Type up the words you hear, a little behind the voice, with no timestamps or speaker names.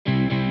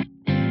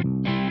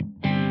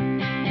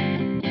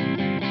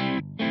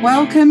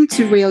Welcome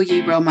to Real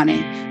You, Real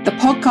Money, the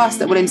podcast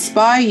that will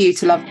inspire you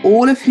to love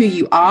all of who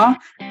you are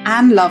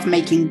and love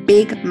making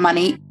big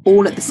money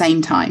all at the same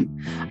time.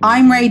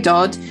 I'm Ray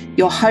Dodd,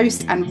 your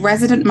host and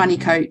resident money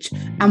coach,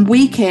 and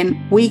week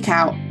in, week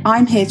out,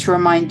 I'm here to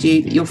remind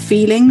you that your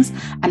feelings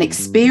and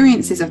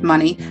experiences of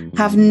money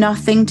have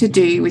nothing to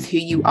do with who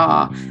you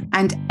are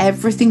and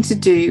everything to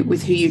do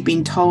with who you've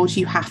been told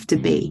you have to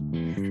be.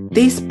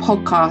 This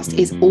podcast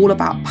is all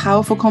about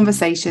powerful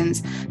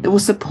conversations that will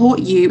support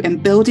you in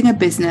building a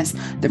business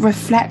that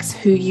reflects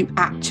who you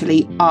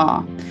actually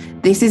are.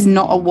 This is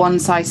not a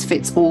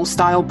one-size-fits-all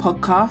style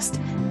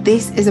podcast.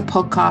 This is a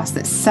podcast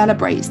that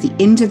celebrates the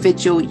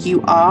individual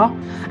you are,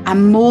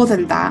 and more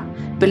than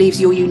that,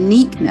 believes your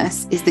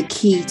uniqueness is the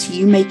key to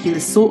you making the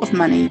sort of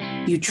money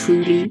you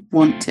truly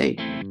want to.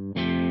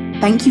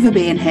 Thank you for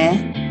being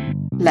here.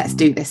 Let's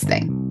do this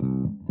thing.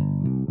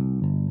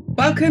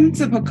 Welcome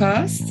to the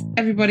podcast,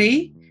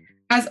 everybody.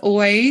 As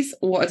always,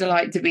 what a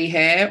delight to be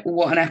here.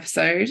 What an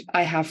episode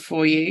I have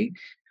for you.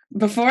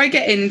 Before I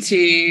get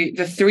into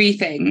the three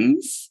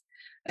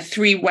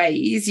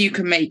ways you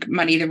can make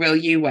money the real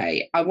you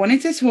way, I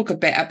wanted to talk a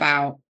bit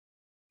about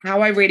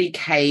how I really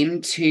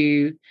came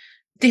to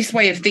this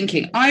way of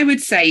thinking. I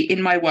would say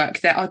in my work,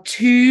 there are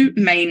two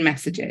main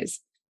messages.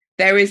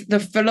 There is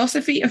the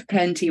philosophy of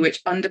plenty,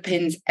 which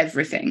underpins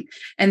everything.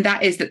 And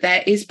that is that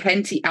there is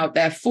plenty out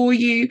there for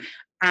you,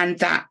 and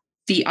that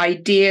the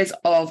ideas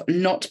of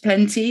not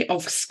plenty,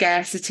 of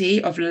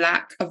scarcity, of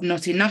lack, of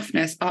not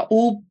enoughness are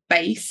all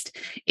based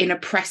in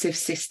oppressive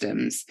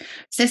systems.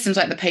 Systems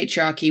like the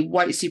patriarchy,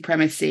 white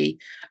supremacy,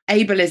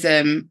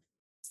 ableism,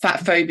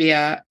 fat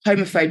phobia,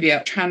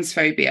 homophobia,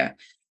 transphobia,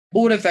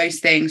 all of those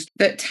things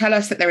that tell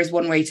us that there is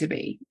one way to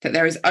be, that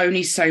there is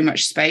only so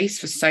much space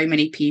for so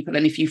many people.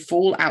 And if you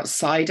fall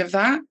outside of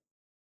that,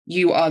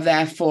 you are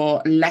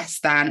therefore less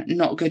than,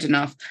 not good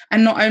enough.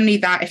 And not only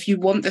that, if you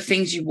want the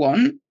things you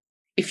want,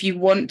 if you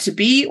want to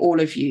be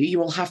all of you, you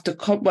will have to,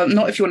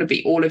 not if you want to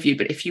be all of you,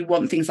 but if you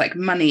want things like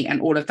money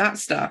and all of that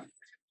stuff,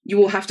 you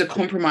will have to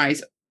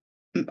compromise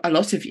a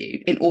lot of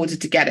you in order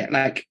to get it.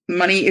 Like,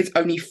 money is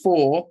only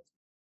for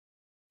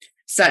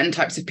certain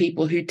types of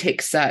people who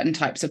tick certain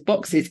types of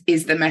boxes,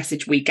 is the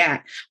message we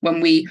get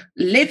when we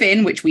live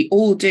in, which we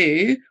all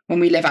do, when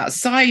we live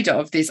outside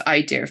of this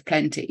idea of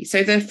plenty.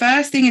 So the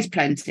first thing is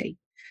plenty.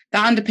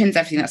 That underpins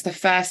everything. That's the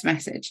first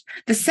message.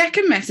 The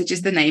second message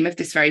is the name of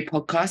this very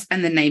podcast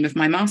and the name of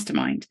my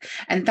mastermind.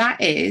 And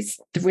that is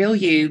The Real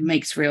You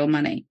Makes Real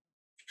Money.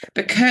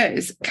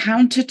 Because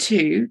counter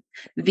to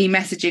the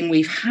messaging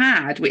we've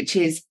had, which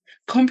is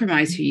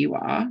compromise who you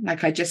are,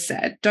 like I just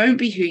said, don't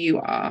be who you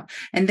are,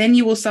 and then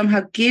you will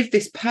somehow give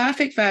this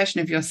perfect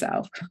version of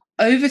yourself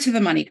over to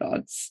the money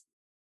gods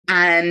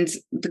and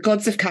the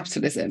gods of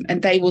capitalism,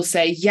 and they will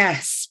say,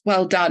 yes,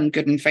 well done,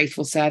 good and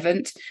faithful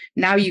servant,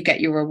 now you get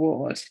your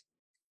reward.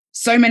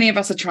 So many of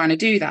us are trying to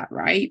do that,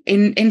 right?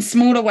 In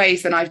smaller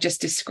ways than I've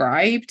just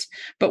described,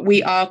 but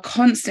we are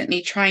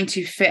constantly trying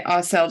to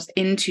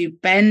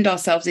bend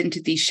ourselves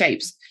into these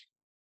shapes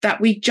that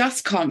we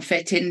just can't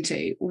fit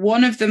into.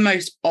 One of the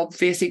most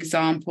obvious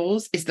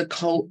examples is the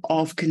cult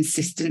of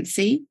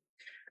consistency,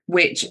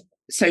 which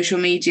social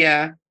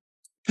media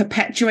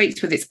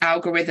perpetuates with its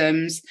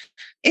algorithms.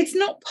 It's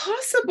not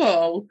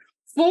possible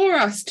for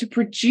us to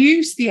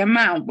produce the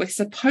amount we're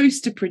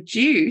supposed to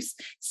produce.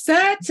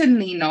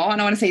 Certainly not,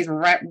 and I want to say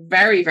this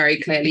very,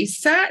 very clearly,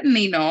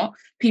 certainly not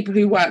people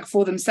who work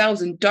for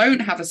themselves and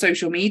don't have a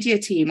social media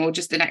team or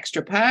just an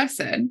extra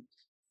person.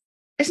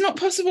 It's not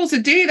possible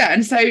to do that.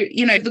 And so,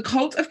 the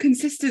cult of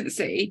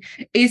consistency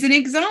is an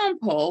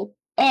example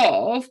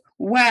of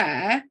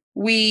where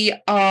we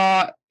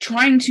are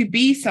trying to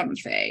be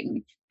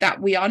something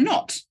that we are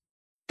not.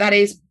 That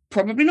is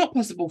probably not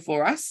possible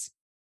for us.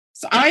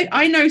 So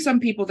I know some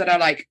people that are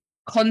like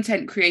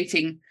content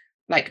creating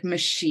like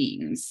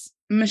machines.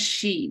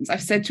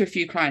 I've said to a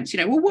few clients,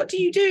 well, what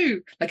do you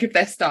do? Like if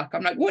they're stuck,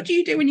 I'm like, what do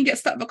you do when you get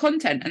stuck for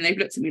content? And they've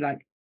looked at me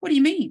like, what do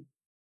you mean?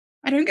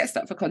 I don't get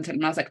stuck for content.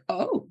 And I was like,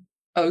 oh,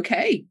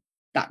 okay,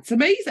 that's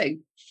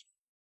amazing.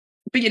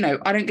 But,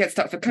 I don't get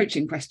stuck for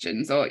coaching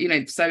questions or,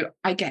 so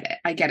I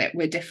get it.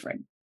 We're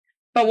different.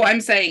 But what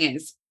I'm saying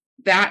is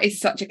that is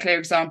such a clear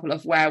example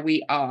of where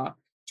we are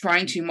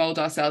trying to mold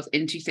ourselves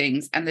into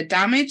things. And the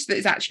damage that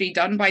is actually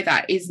done by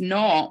that is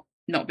not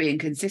being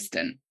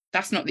consistent.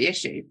 That's not the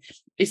issue.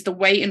 It's the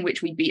way in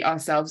which we beat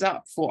ourselves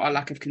up for our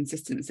lack of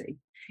consistency.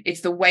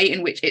 It's the way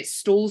in which it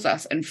stalls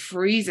us and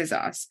freezes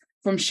us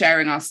from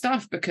sharing our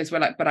stuff, because we're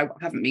like, but I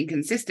haven't been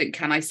consistent.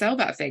 Can I sell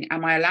that thing?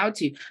 Am I allowed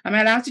to? Am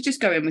I allowed to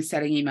just go in with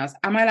selling emails?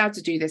 Am I allowed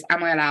to do this?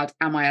 Am I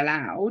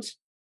allowed?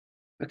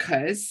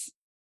 Because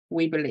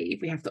we believe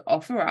we have to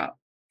offer up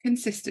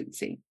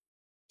consistency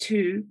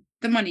to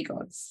the money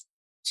gods,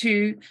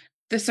 to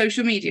the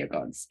social media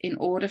gods, in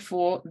order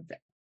for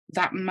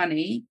that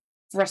money,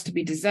 for us to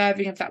be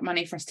deserving of that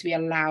money, for us to be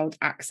allowed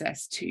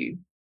access to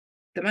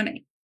the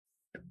money.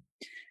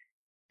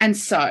 And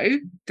so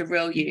The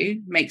Real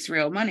You Makes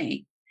Real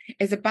Money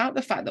is about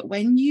the fact that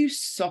when you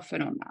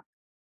soften on that,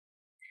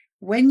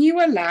 when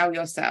you allow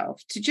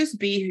yourself to just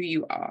be who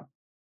you are,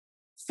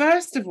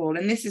 First of all,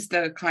 and this is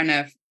the kind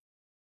of,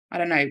 I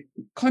don't know,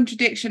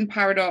 contradiction,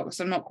 paradox,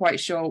 I'm not quite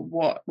sure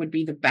what would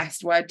be the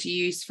best word to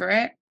use for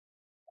it.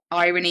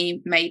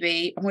 Irony,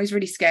 maybe. I'm always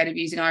really scared of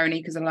using irony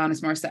because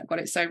Alanis Morissette got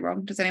it so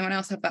wrong. Does anyone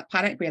else have that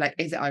panic? Be like,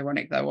 is it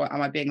ironic though? Or am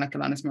I being like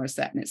Alanis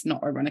Morissette? And it's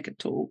not ironic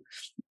at all.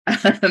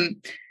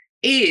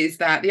 Is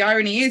that the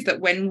irony is that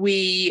when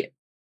we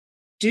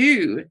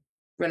do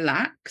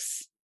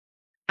relax,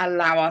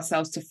 allow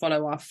ourselves to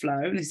follow our flow,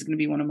 and this is going to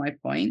be one of my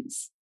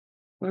points,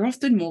 we're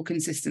often more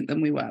consistent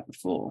than we were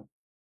before.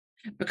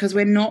 Because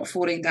we're not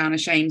falling down a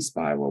shame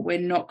spiral. We're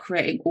not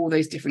creating all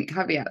those different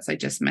caveats I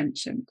just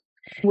mentioned.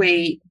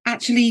 We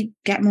actually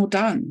get more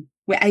done.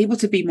 We're able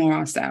to be more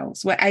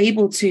ourselves. We're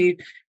able to,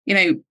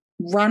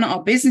 run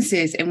our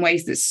businesses in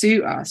ways that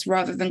suit us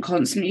rather than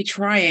constantly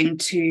trying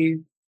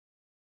to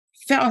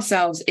fit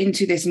ourselves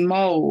into this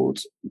mold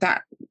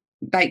that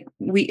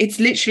it's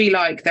literally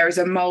like there is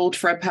a mold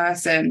for a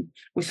person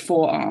with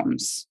 4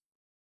 arms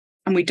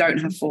and we don't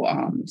have 4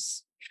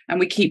 arms. And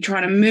we keep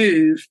trying to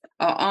move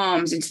our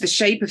arms into the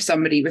shape of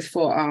somebody with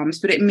 4 arms,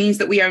 but it means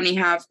that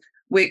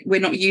we're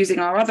not using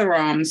our other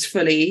arms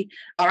fully,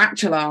 our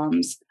actual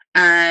arms,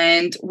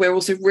 and we're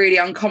also really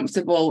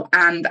uncomfortable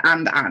and.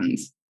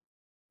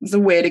 It's a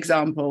weird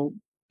example,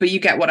 but you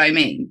get what I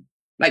mean.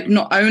 Like,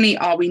 not only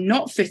are we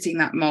not fitting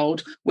that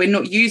mold, we're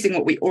not using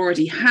what we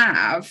already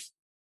have,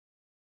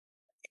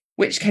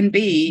 which can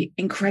be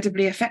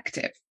incredibly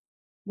effective.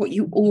 What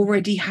you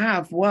already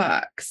have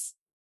works.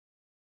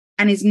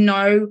 And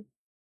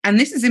and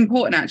this is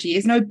important actually,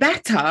 is no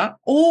better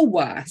or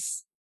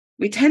worse.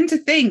 We tend to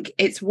think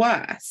it's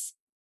worse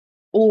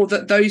or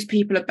that those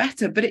people are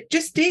better, but it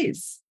just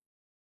is.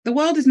 The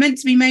world is meant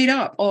to be made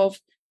up of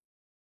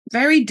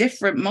very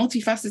different,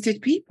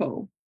 multifaceted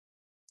people.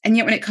 And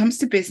yet when it comes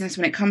to business,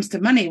 when it comes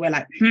to money, we're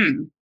like,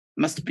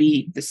 must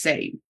be the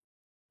same,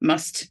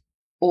 must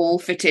all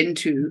fit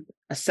into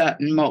a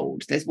certain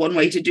mold. There's one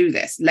way to do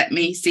this. Let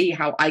me see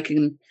how I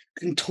can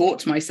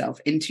contort myself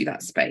into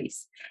that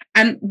space.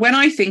 And when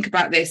I think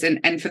about this,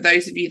 and for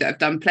those of you that have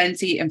done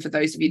Plenty, and for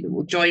those of you that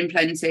will join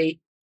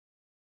Plenty,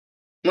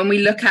 when we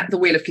look at the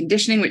wheel of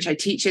conditioning, which I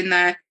teach in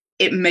there,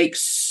 it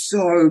makes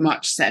so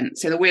much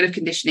sense. So the wheel of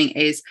conditioning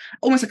is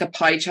almost like a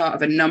pie chart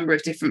of a number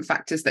of different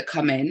factors that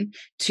come in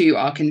to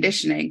our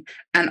conditioning,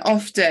 and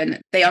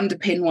often they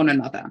underpin one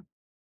another.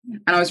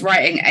 And I was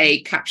writing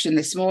a caption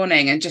this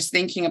morning and just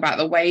thinking about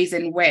the ways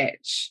in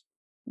which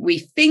we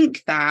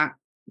think that.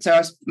 So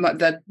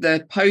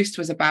the post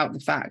was about the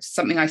fact,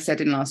 something I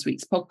said in last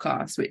week's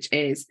podcast, which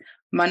is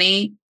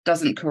money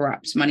doesn't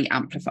corrupt, money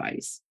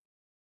amplifies.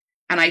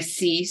 And I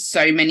see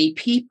so many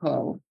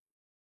people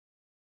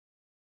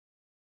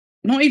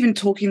not even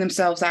talking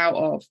themselves out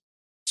of,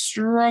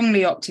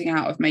 strongly opting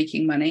out of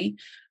making money.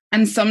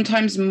 And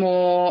sometimes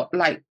more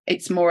like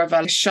it's more of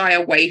a shy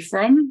away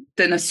from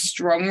than a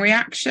strong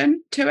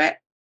reaction to it.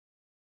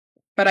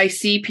 But I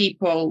see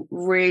people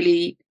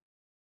really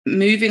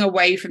moving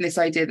away from this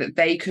idea that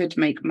they could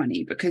make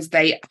money because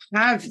they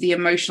have the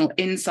emotional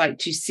insight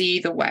to see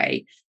the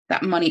way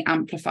that money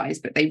amplifies,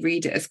 but they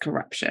read it as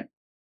corruption.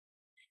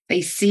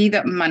 They see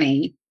that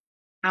money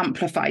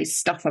amplifies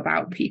stuff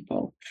about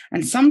people.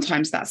 And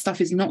sometimes that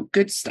stuff is not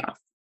good stuff.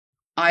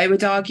 I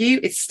would argue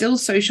it's still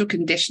social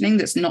conditioning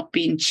that's not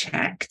being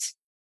checked.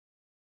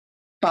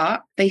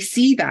 But they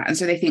see that. And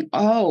so they think,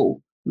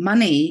 oh,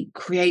 money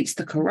creates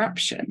the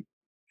corruption.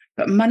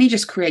 But money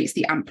just creates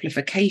the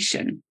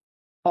amplification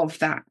of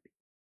that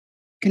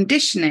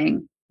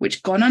conditioning,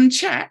 which gone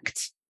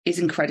unchecked is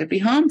incredibly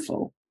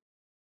harmful.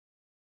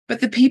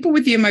 But the people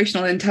with the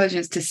emotional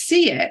intelligence to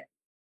see it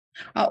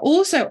are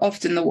also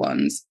often the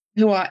ones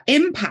who are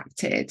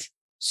impacted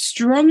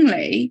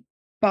strongly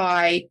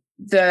by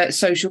the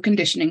social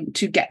conditioning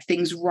to get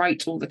things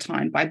right all the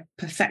time, by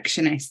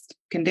perfectionist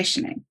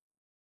conditioning.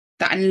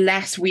 That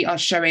unless we are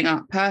showing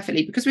up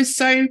perfectly, because we're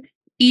so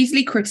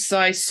easily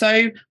criticized,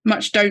 so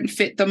much don't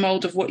fit the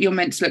mold of what you're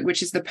meant to look,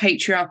 which is the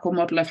patriarchal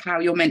model of how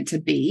you're meant to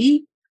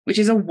be, which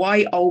is a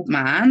white old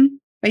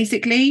man,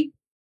 basically,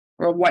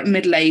 or a white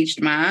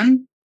middle-aged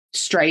man,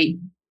 straight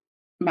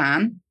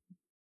man.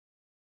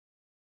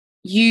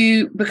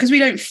 Because we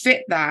don't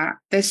fit that,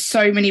 there's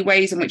so many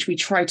ways in which we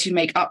try to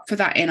make up for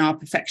that in our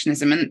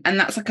perfectionism. And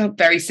that's like a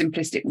very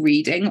simplistic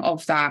reading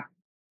of that,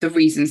 the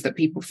reasons that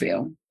people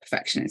feel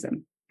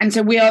perfectionism. And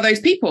so we are those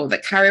people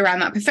that carry around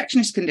that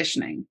perfectionist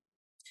conditioning.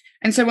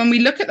 And so when we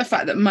look at the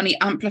fact that money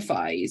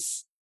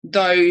amplifies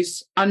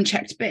those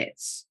unchecked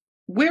bits,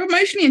 we're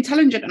emotionally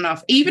intelligent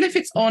enough, even if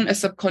it's on a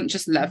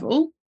subconscious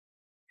level,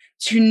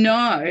 to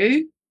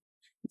know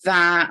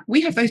that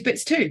we have those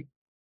bits too.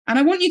 And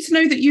I want you to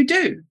know that you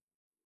do.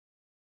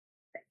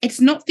 It's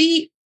not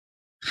the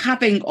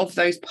having of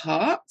those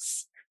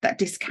parts that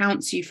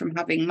discounts you from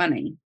having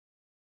money.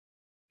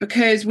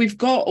 Because we've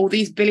got all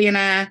these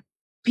billionaire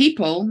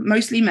people,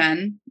 mostly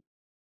men,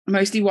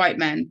 mostly white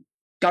men,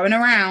 going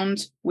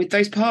around with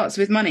those parts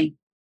with money,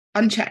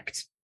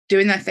 unchecked,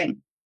 doing their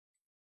thing.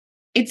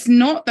 It's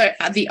not that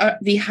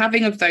the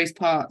having of those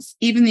parts,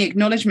 even the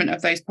acknowledgement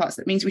of those parts,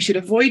 that means we should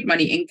avoid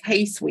money in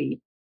case we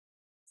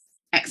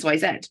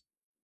XYZ.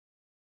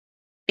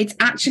 It's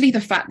actually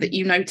the fact that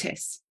you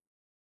notice.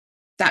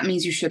 That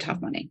means you should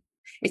have money.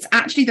 It's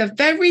actually the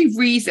very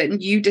reason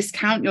you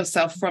discount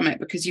yourself from it,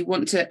 because you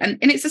want to, and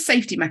it's a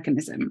safety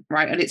mechanism,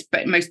 right? At its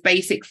most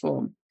basic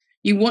form.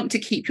 You want to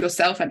keep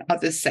yourself and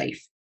others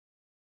safe.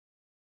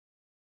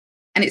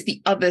 And it's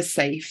the others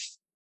safe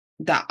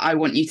that I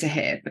want you to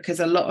hear, because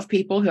a lot of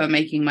people who are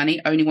making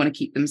money only want to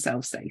keep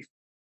themselves safe.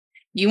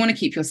 You want to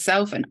keep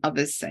yourself and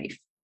others safe.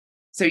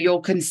 So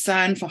your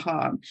concern for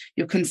harm,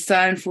 your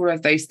concern for all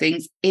of those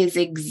things is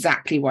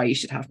exactly why you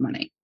should have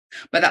money.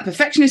 But that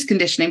perfectionist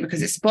conditioning,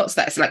 because it spots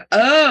that, it's like,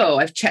 oh,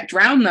 I've checked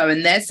round though,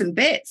 and there's some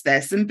bits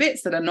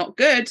that are not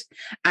good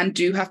and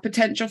do have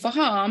potential for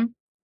harm.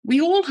 We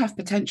all have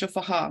potential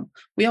for harm.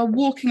 We are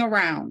walking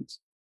around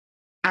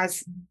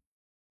as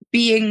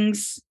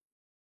beings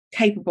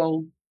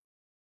capable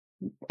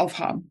of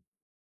harm.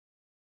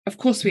 Of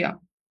course we are.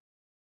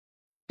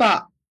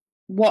 But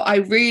what I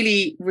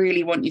really,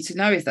 really want you to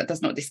know is that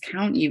does not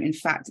discount you. In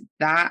fact,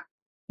 that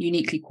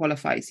uniquely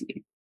qualifies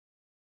you.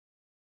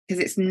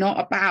 Because it's not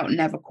about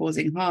never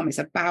causing harm. It's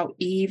about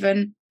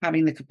even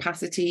having the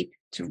capacity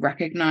to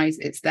recognize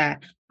it's there,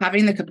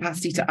 having the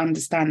capacity to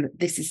understand that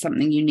this is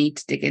something you need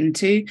to dig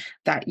into,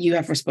 that you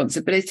have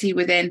responsibility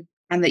within,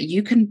 and that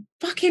you can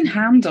fucking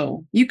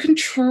handle, you can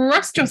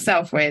trust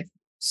yourself with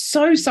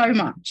so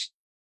much.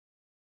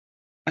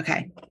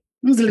 Okay,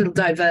 there's a little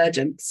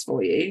divergence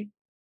for you.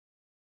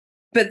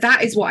 But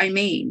that is what I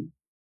mean.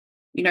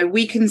 You know,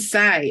 we can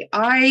say,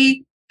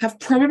 I have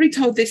probably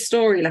told this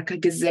story like a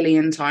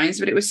gazillion times,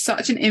 but it was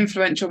such an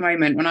influential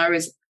moment when I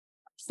was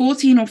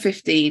 14 or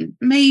 15,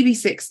 maybe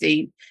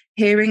 16,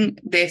 hearing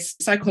this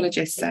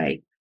psychologist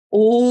say,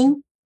 all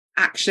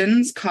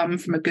actions come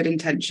from a good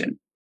intention.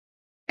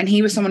 And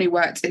he was someone who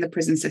worked in the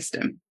prison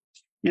system.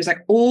 He was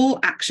like, all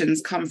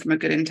actions come from a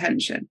good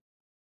intention.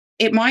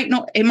 It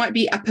might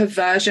be a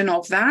perversion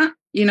of that,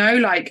 you know,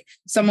 like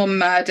someone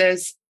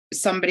murders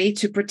somebody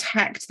to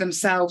protect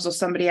themselves or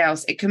somebody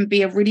else. It can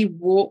be a really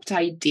warped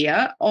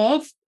idea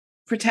of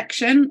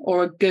protection,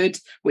 or a good,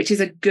 which is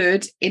a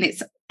good in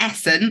its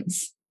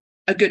essence,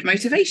 a good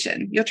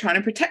motivation. You're trying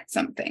to protect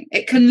something.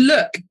 It can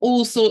look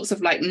all sorts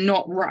of like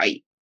not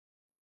right,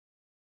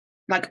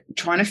 like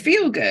trying to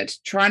feel good,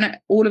 trying to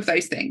all of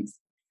those things.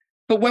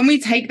 But when we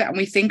take that and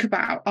we think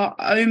about our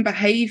own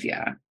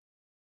behavior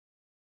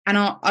and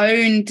our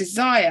own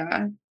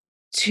desire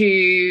to,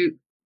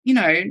 you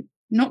know,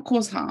 not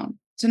cause harm,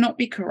 to not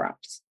be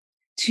corrupt,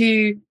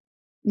 to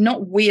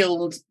not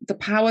wield the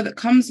power that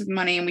comes with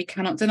money, and we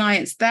cannot deny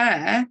it's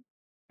there,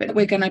 but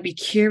we're going to be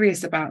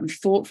curious about and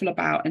thoughtful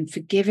about and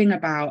forgiving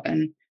about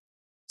and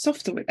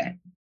softer with it.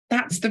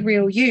 That's the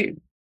real you.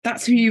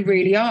 That's who you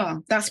really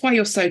are. That's why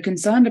you're so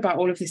concerned about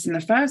all of this in the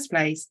first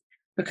place,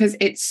 because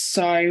it's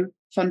so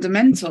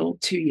fundamental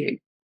to you.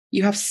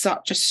 You have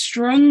such a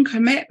strong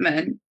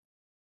commitment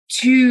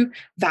to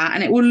that,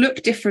 and it will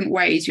look different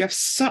ways. You have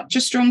such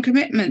a strong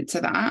commitment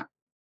to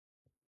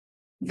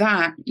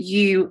that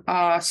you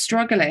are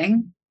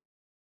struggling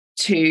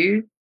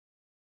to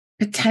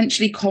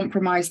potentially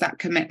compromise that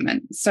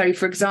commitment. So,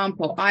 for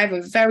example, I have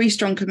a very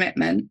strong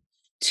commitment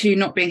to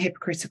not being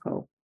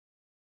hypocritical,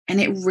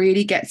 and it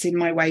really gets in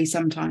my way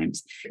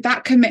sometimes.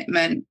 That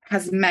commitment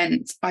has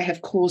meant I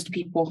have caused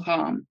people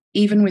harm,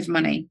 even with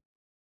money.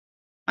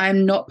 I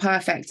am not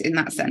perfect in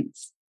that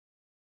sense.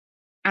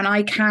 And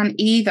I can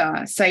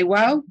either say,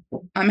 well,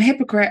 I'm a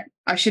hypocrite,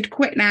 I should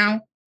quit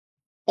now,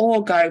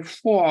 or go,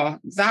 whoa,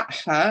 that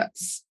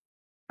hurts.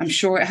 I'm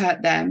sure it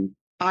hurt them.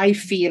 I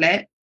feel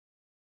it.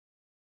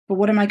 But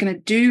what am I going to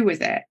do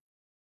with it?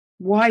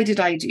 Why did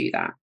I do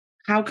that?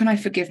 How can I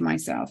forgive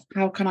myself?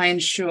 How can I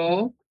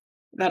ensure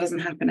that doesn't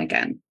happen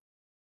again?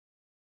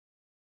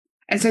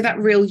 And so that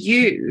real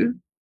you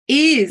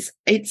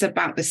it's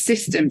about the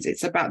systems.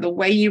 It's about the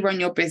way you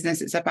run your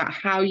business. It's about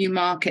how you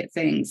market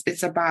things.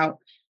 It's about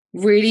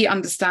really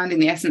understanding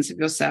the essence of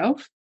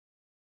yourself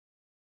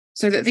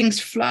so that things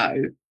flow.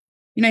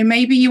 You know,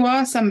 maybe you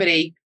are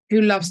somebody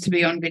who loves to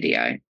be on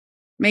video.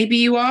 Maybe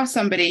you are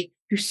somebody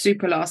who's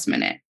super last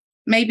minute.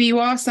 Maybe you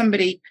are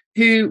somebody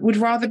who would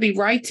rather be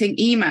writing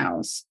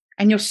emails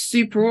and you're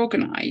super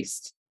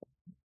organized.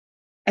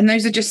 And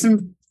those are just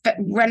some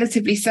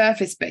relatively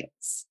surface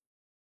bits.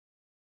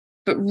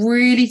 But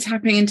really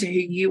tapping into who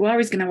you are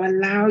is going to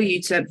allow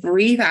you to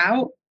breathe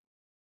out,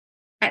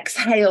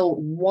 exhale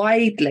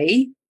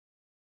widely,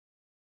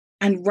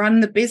 and run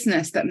the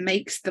business that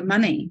makes the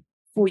money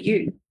for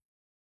you.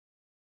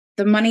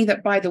 The money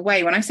that, by the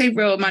way, when I say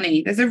real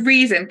money, there's a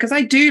reason, because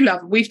I do love,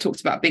 we've talked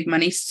about big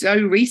money so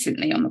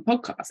recently on the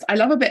podcast. I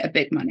love a bit of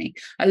big money.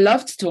 I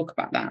love to talk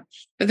about that.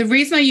 But the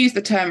reason I use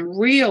the term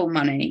real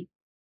money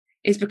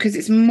is because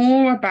it's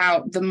more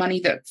about the money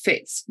that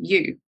fits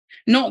you.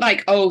 Not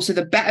like, oh, so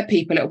the better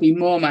people, it'll be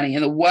more money,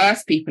 and the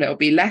worse people, it'll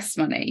be less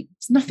money.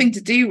 It's nothing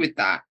to do with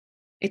that.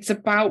 It's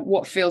about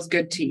what feels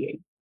good to you.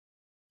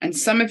 And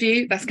some of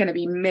you, that's going to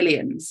be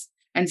millions.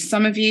 And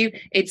some of you,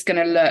 it's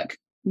going to look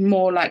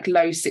more like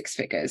low six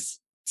figures.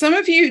 Some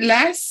of you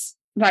less,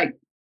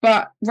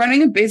 but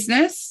running a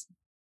business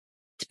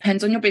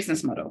depends on your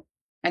business model.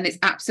 And it's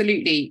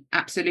absolutely,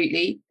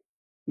 absolutely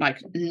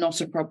like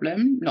not a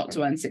problem not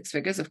to earn six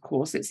figures. Of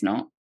course it's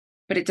not.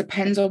 But it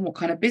depends on what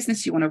kind of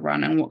business you want to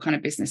run and what kind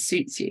of business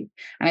suits you.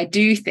 And I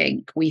do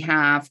think we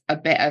have a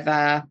bit of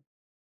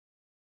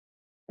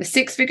the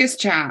six figures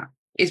chat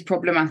is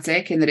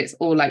problematic in that it's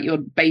all like you're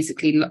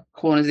basically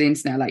corners of the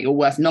internet, like you're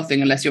worth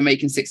nothing unless you're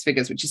making six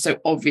figures, which is so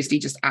obviously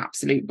just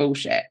absolute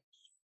bullshit.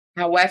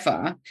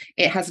 However,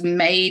 it has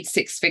made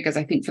six figures,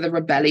 I think, for the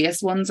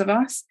rebellious ones of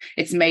us,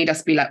 it's made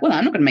us be like, well,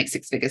 I'm not going to make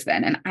six figures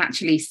then. And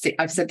actually,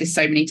 I've said this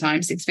so many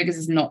times, six figures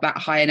is not that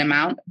high an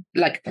amount.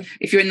 Like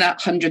if you're in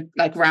that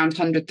around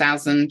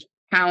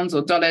 £100,000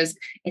 or dollars,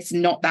 it's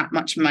not that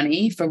much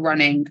money for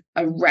running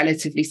a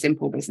relatively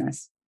simple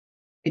business.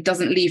 It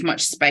doesn't leave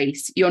much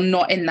space. You're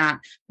not in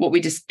that, what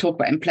we just talk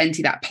about in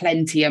Plenty, that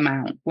plenty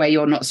amount where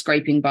you're not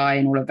scraping by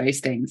and all of those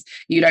things.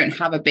 You don't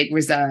have a big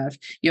reserve.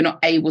 You're not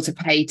able to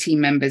pay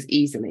team members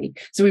easily.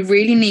 So we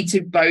really need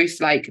to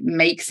both like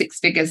make six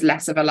figures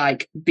less of a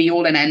like be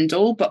all and end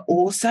all, but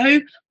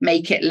also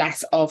make it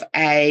less of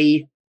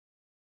a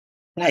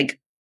big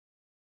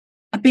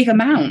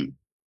amount.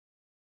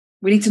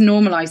 We need to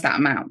normalize that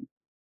amount,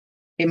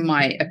 in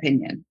my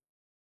opinion.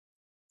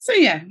 So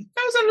yeah, that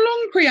was a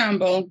long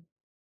preamble.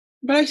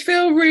 But I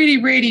feel really,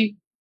 really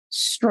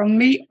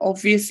strongly,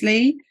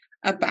 obviously,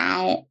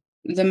 about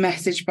the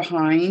message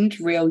behind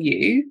Real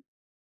You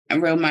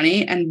and Real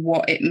Money and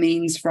what it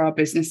means for our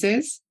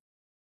businesses.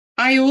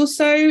 I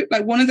also,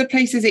 like, one of the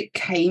places it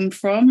came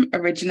from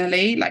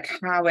originally, like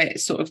how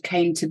it sort of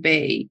came to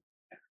be,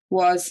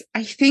 was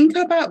I think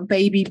about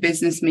Baby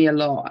Business Me a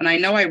lot. And I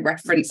know I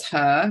reference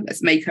her,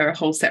 let's make her a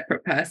whole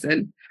separate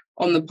person,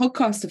 on the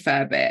podcast a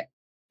fair bit,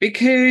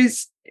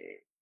 because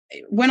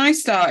when I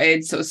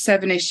started sort of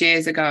 7-ish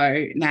years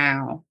ago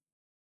now,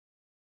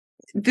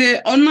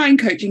 the online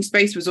coaching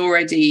space was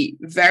already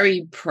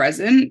very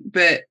present,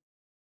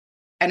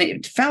 and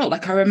it felt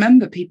like, I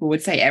remember people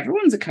would say,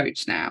 everyone's a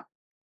coach now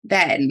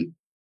then.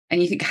 And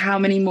you think how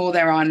many more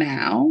there are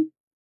now,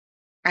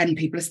 and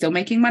people are still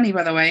making money,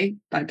 by the way.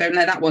 Like, don't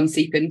let that one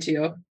seep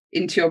into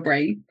your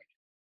brain.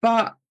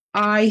 But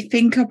I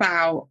think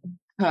about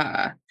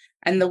her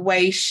and the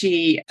way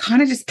she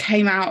kind of just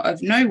came out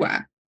of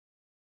nowhere.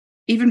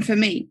 Even for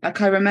me, like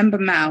I remember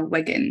Mel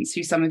Wiggins,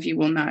 who some of you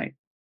will know,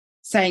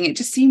 saying it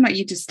just seemed like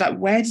you just like,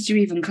 where did you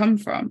even come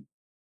from?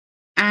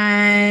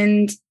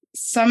 And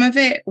some of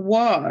it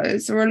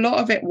was, or a lot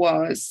of it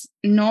was,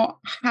 not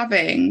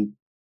having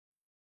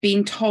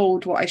been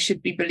told what I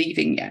should be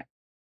believing yet.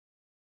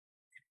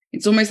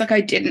 It's almost like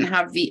I didn't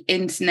have the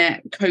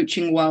internet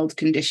coaching world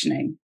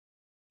conditioning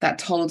that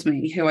told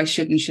me who I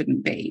should and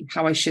shouldn't be,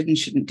 how I should and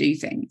shouldn't do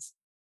things.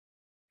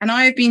 And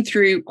I have been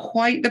through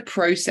quite the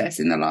process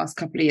in the last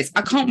couple of years.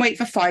 I can't wait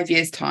for 5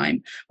 years'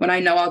 time when I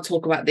know I'll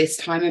talk about this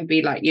time and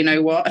be like, you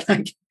know what?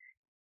 Like,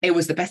 it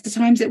was the best of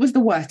times, it was the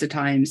worst of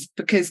times,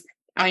 because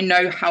I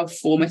know how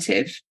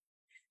formative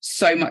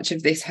so much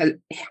of this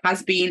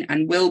has been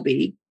and will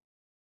be.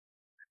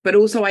 But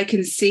also I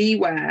can see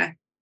where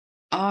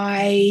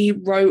I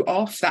wrote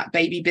off that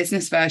baby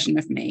business version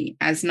of me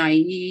as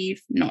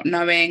naive, not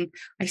knowing.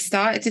 I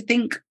started to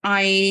think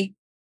I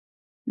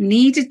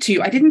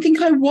didn't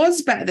think I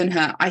was better than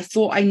her. I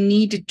thought I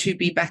needed to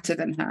be better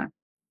than her.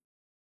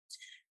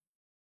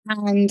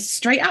 And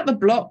straight out the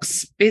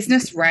blocks,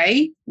 Business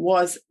Ray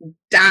was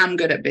damn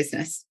good at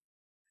business.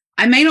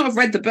 I may not have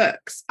read the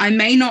books. I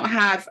may not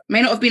have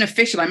been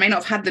official. I may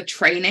not have had the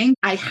training.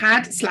 I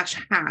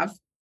had/have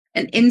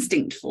an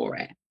instinct for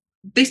it.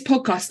 This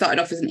podcast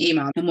started off as an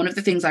email. And one of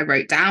the things I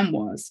wrote down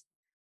was,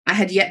 I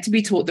had yet to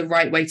be taught the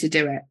right way to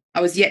do it.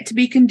 I was yet to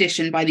be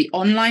conditioned by the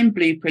online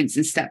blueprints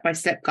and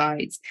step-by-step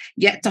guides,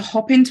 yet to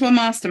hop into a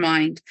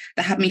mastermind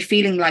that had me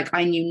feeling like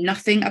I knew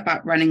nothing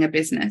about running a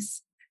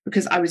business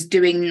because I was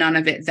doing none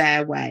of it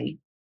their way.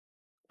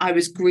 I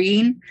was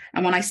green.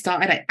 And when I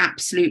started, I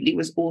absolutely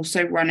was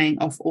also running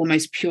off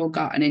almost pure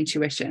gut and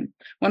intuition.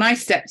 When I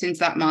stepped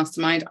into that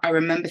mastermind, I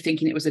remember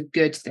thinking it was a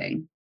good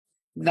thing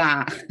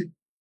that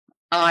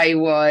I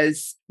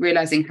was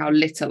realizing how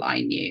little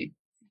I knew.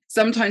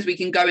 Sometimes we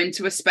can go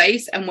into a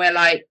space and we're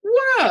like,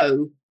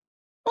 whoa,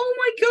 oh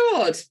my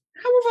God,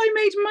 how have I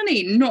made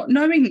money not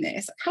knowing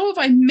this? How have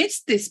I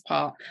missed this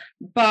part?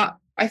 But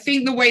I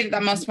think the way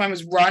that mastermind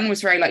was run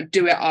was very like,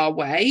 do it our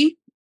way,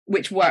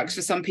 which works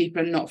for some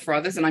people and not for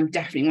others. And I'm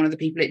definitely one of the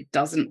people it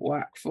doesn't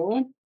work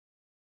for.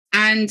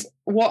 And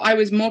what I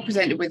was more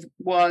presented with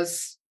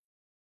was,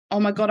 oh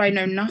my God, I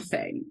know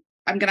nothing.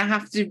 I'm going to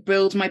have to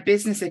build my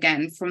business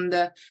again from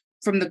the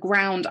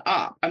ground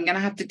up. I'm going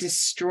to have to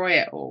destroy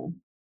it all.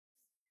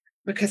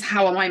 Because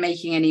how am I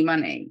making any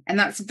money? And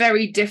that's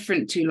very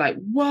different to like,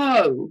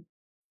 whoa,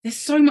 there's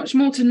so much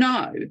more to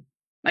know.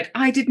 Like,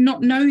 I did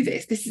not know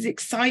this. This is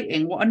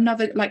exciting. What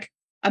another, like,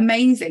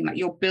 amazing. Like,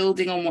 you're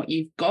building on what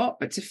you've got,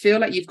 but to feel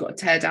like you've got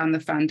to tear down the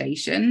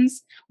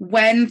foundations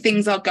when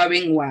things are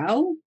going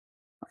well.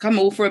 Like, I'm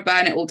all for a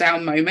burn it all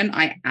down moment.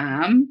 I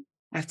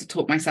have to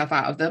talk myself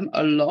out of them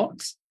a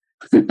lot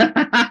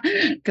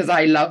because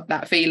I love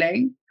that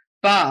feeling.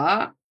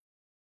 But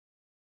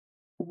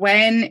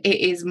when it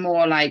is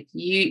more like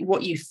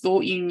what you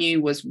thought you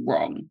knew was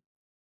wrong.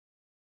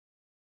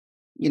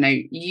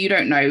 You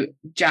don't know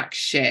jack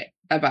shit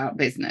about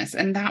business.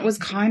 And that was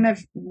kind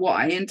of what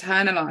I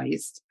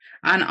internalized.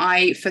 And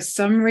I, for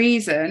some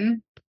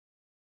reason,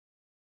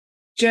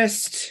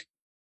 this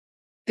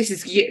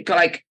is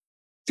like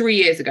 3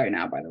 years ago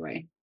now, by the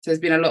way. So there's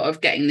been a lot of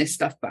getting this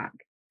stuff back.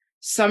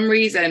 Some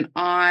reason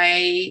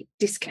I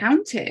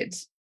discounted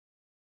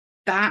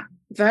that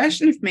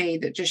version of me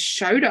that just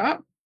showed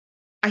up.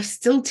 I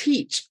still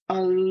teach a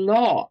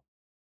lot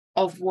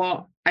of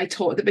what I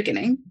taught at the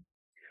beginning.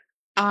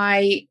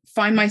 I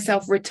find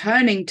myself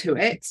returning to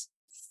it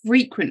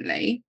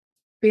frequently,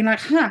 being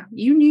like,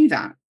 you knew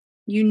that.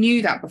 You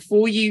knew that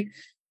before you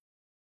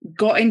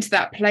got into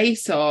that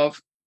place of,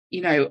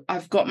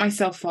 I've got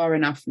myself far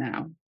enough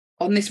now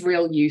on this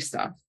real you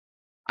stuff.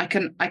 I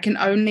can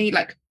only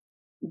like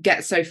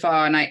get so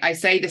far. And I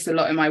say this a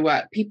lot in my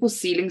work. People's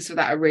ceilings for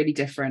that are really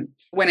different.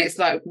 When it's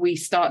like we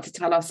start to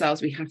tell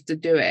ourselves we have to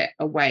do it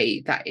a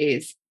way that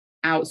is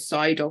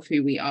outside of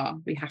who we are.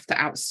 We have to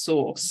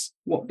outsource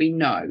what we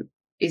know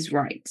is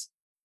right.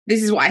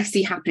 This is what I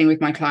see happening with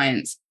my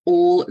clients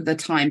all the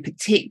time,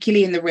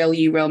 particularly in the Real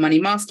You, Real Money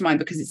Mastermind,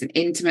 because it's an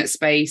intimate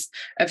space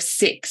of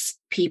 6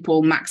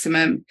 people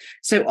maximum.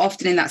 So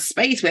often in that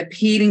space, we're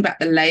peeling back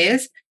the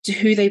layers to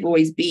who they've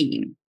always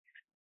been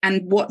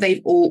and what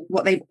they've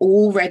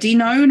already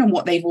known and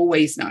what they've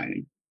always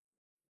known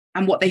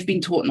and what they've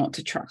been taught not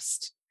to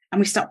trust. And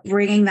we start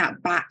bringing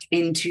that back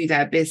into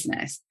their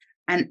business.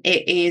 And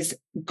it is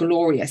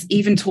glorious.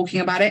 Even talking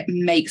about it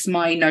makes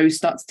my nose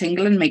start to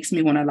tingle and makes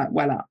me want to like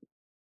well up,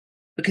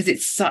 because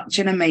it's such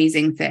an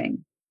amazing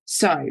thing.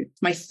 So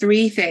my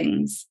 3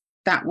 things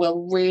that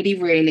will really,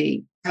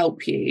 really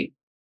help you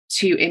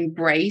to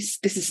embrace,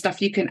 this is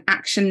stuff you can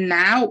action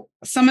now.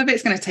 Some of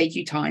it's going to take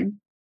you time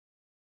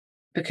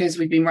because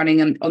we've been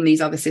running on these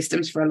other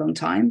systems for a long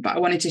time, but I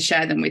wanted to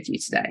share them with you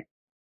today.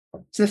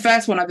 So the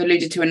first one I've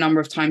alluded to a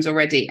number of times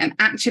already, and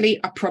actually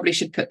I probably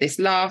should put this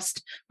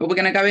last, but we're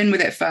going to go in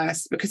with it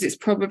first because it's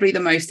probably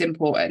the most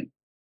important.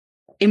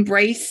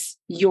 Embrace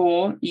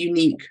your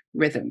unique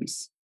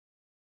rhythms.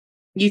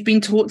 You've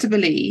been taught to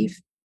believe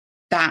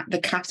that the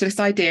capitalist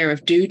idea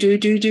of do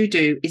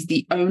is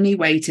the only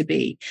way to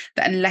be,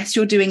 that unless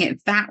you're doing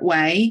it that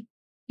way,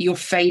 you're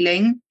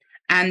failing,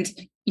 and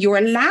you're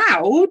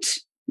allowed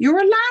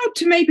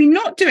to maybe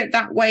not do it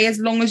that way as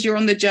long as you're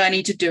on the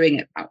journey to doing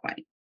it that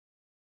way.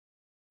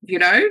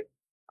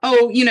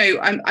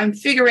 I'm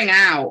figuring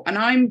out, and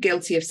I'm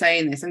guilty of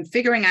saying this, I'm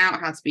figuring out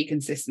how to be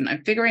consistent.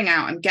 I'm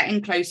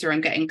getting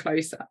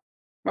closer,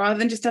 rather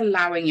than just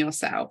allowing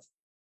yourself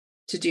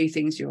to do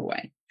things your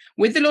way.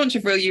 With the launch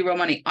of Real You, Real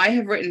Money, I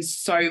have written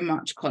so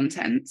much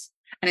content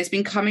and it's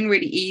been coming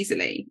really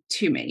easily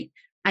to me.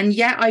 And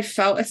yet I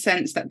felt a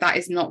sense that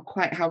is not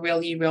quite how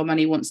Real You, Real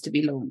Money wants to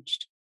be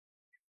launched.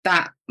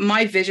 That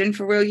my vision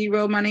for Real You,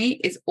 Real Money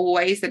is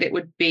always that it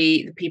would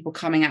be the people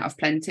coming out of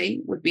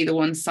Plenty would be the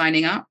ones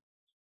signing up.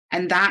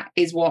 And that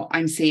is what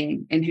I'm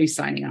seeing in who's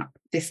signing up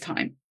this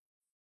time.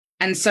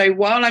 And so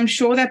while I'm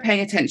sure they're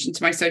paying attention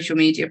to my social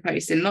media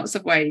posts in lots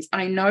of ways,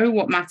 I know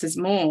what matters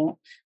more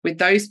with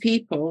those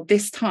people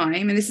this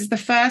time. And this is the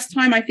first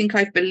time I think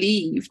I've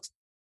believed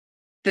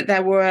that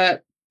there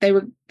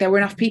were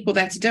enough people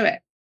there to do it,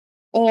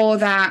 or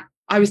that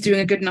I was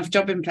doing a good enough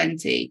job in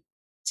Plenty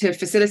to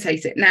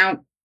facilitate it.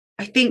 Now,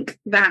 I think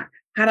that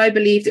had I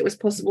believed it was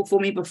possible for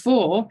me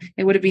before,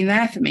 it would have been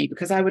there for me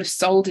because I would have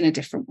sold in a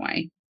different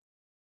way.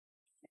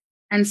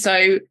 And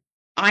so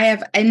I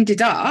have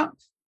ended up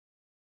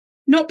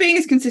not being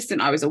as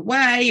consistent. I was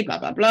away, blah,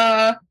 blah,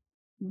 blah,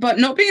 but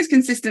not being as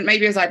consistent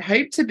maybe as I'd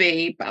hoped to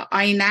be. But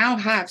I now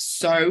have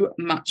so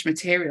much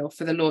material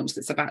for the launch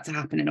that's about to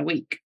happen in a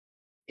week.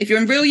 If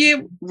you're in Real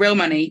You, Real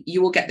Money,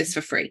 you will get this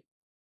for free.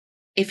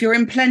 If you're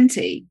in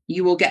Plenty,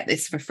 you will get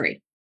this for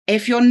free.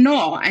 If you're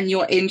not and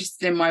you're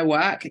interested in my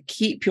work,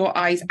 keep your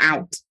eyes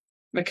out,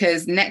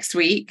 because next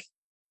week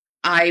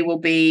I will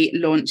be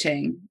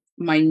launching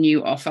my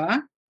new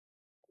offer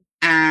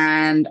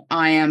and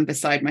I am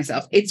beside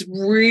myself. It's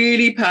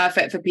really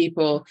perfect for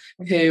people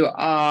who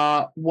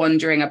are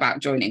wondering about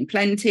joining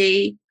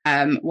Plenty,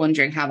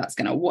 wondering how that's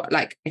going to work,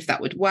 like if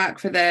that would work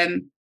for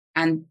them.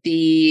 And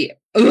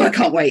I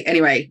can't wait.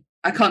 Anyway,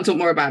 I can't talk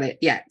more about it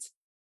yet,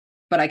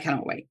 but I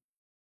cannot wait.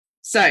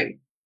 So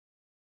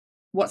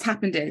what's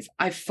happened is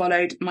I've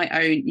followed my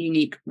own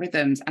unique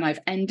rhythms and I've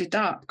ended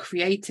up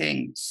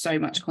creating so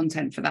much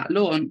content for that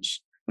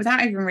launch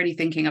without even really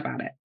thinking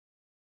about it.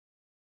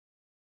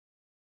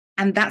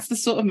 And that's the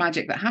sort of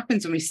magic that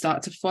happens when we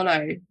start to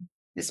follow.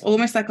 It's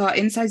almost like our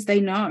insides, they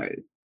know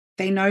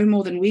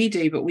more than we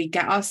do, but we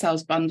get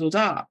ourselves bundled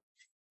up.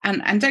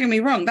 And don't get me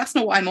wrong, that's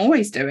not what I'm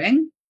always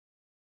doing.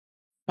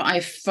 But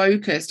I've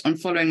focused on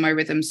following my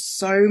rhythm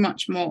so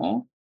much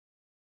more.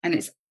 And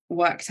it's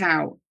worked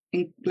out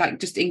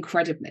just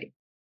incredibly.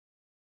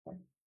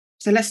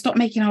 So let's stop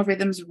making our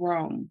rhythms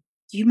wrong.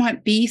 You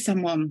might be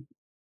someone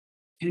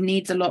who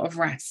needs a lot of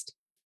rest.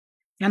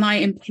 Can I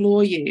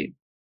implore you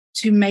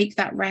to make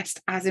that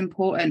rest as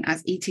important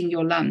as eating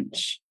your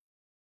lunch?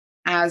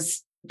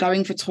 as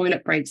going for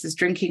toilet breaks, as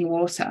drinking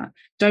water.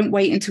 Don't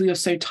wait until you're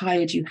so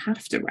tired you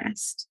have to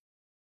rest.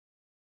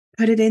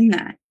 Put it in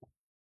there.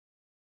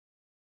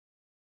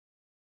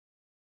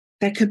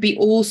 There could be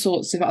all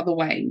sorts of other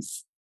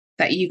ways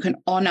that you can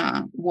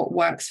honor what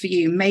works for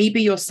you.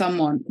 Maybe you're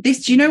someone, do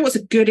you know what's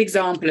a good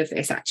example of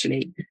this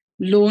actually?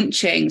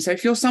 Launching. So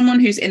if you're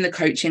someone who's in the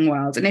coaching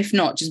world, and if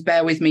not, just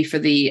bear with me for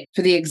the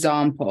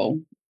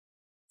example.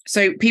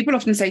 So people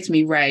often say to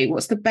me, Ray,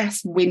 what's the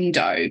best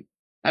window?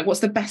 Like, what's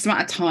the best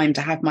amount of time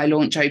to have my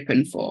launch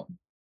open for?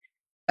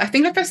 I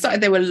think if I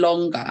started, they were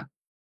longer.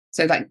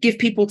 So like give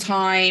people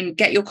time,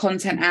 get your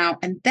content out.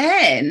 And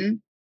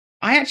then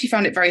I actually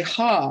found it very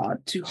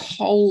hard to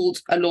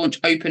hold a launch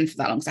open for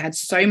that long. So I had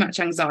so much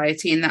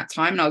anxiety in that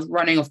time and I was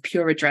running off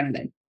pure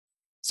adrenaline.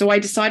 So I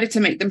decided to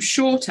make them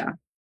shorter.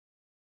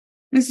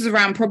 This is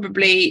around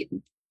probably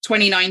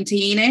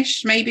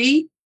 2019-ish,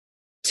 maybe,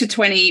 to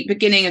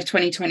beginning of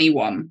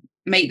 2021.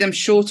 Make them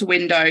shorter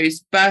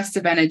windows, bursts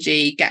of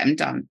energy, get them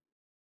done.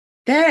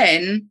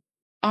 Then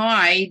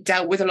I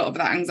dealt with a lot of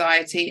that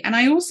anxiety. And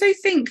I also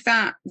think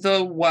that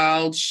the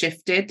world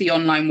shifted, the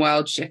online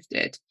world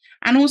shifted.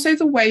 And also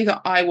the way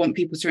that I want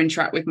people to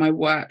interact with my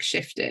work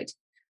shifted.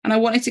 And I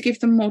wanted to give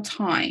them more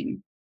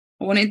time.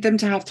 I wanted them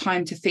to have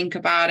time to think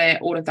about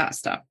it, all of that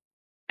stuff.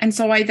 And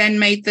so I then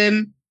made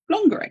them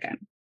longer again.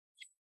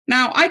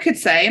 Now, I could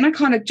say, and I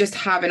kind of just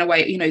have in a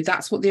way,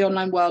 that's what the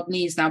online world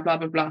needs now, blah,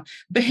 blah, blah.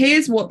 But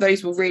here's what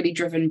those were really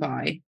driven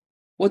by.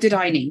 What did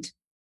I need?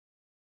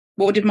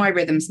 What did my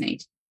rhythms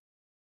need?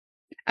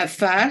 At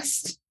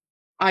first,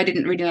 I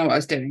didn't really know what I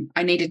was doing.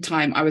 I needed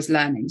time. I was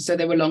learning. So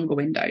there were longer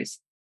windows.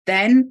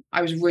 Then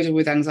I was riddled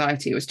with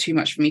anxiety. It was too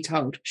much for me to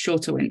hold.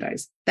 Shorter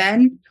windows.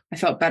 Then I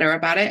felt better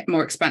about it,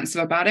 more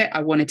expansive about it.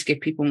 I wanted to give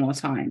people more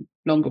time,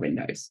 longer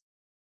windows.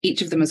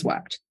 Each of them has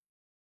worked.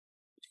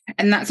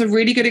 And that's a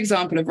really good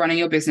example of running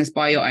your business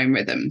by your own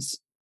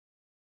rhythms.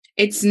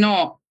 It's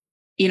not,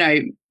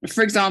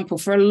 for example,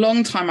 for a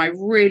long time, I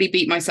really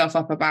beat myself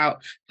up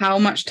about how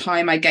much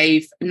time I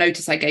gave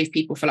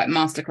people for like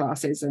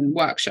masterclasses and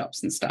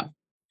workshops and stuff,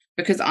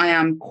 because I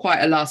am quite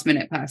a last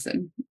minute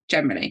person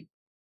generally.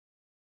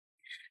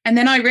 And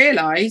then I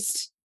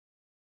realized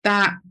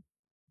that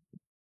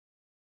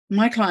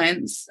my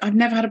clients, I've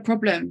never had a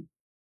problem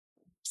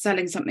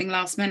selling something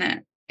last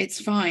minute. It's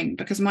fine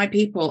because my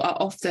people are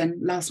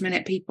often last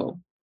minute people.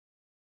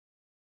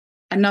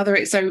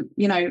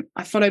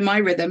 I follow my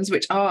rhythms,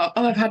 which are,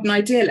 I've had an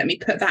idea, let me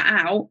put that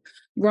out,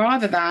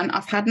 rather than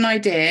I've had an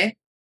idea,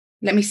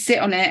 let me sit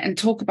on it and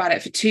talk about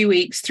it for 2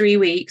 weeks, 3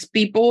 weeks,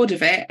 be bored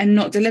of it and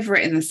not deliver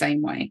it in the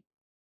same way.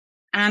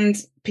 And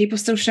people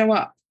still show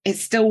up. It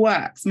still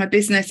works. My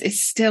business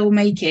is still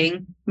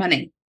making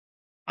money.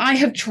 I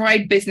have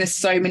tried business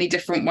so many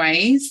different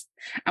ways.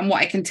 And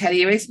what I can tell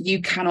you is you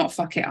cannot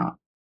fuck it up.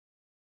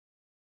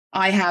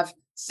 I have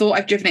thought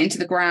I've driven it into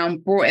the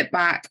ground, brought it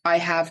back. I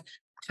have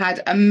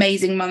had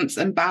amazing months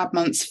and bad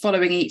months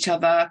following each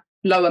other,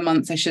 lower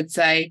months, I should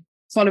say,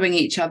 following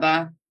each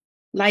other.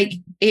 Like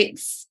it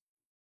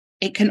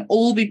can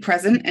all be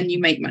present and you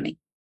make money.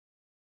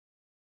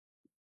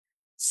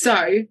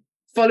 So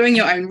following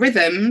your own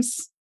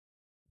rhythms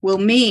will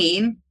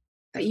mean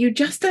that you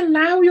just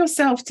allow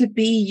yourself to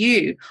be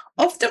you.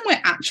 Often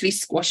we're actually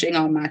squashing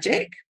our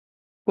magic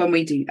when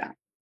we do that.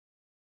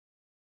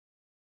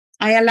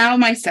 I allow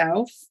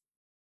myself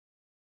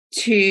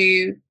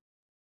to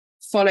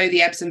follow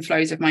the ebbs and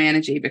flows of my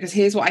energy, because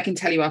here's what I can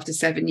tell you after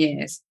 7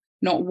 years.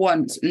 Not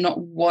once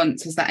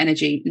has that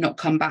energy not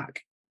come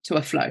back to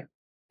a flow.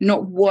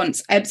 Not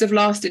once. Ebbs have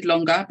lasted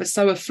longer, but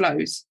so have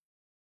flows.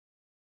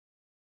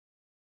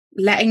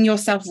 Letting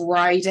yourself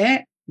ride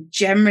it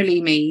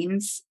generally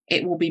means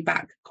it will be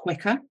back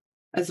quicker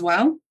as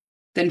well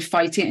than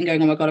fighting it and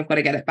going, oh my God, I've got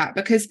to get it back.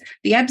 Because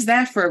the ebb's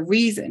there for a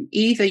reason.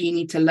 Either you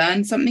need to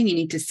learn something, you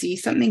need to see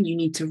something, you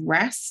need to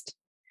rest.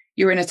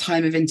 You're in a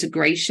time of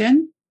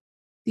integration.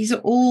 These are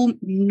all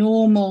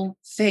normal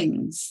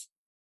things.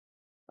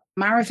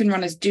 Marathon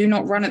runners do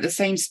not run at the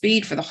same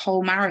speed for the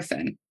whole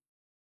marathon.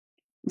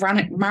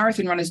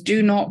 Marathon runners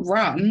do not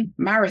run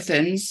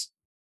marathons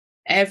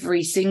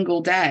every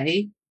single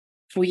day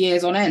for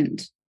years on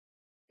end.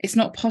 It's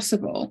not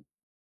possible.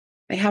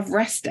 They have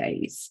rest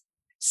days.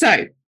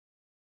 So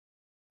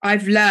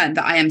I've learned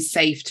that I am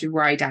safe to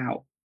ride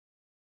out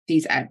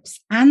these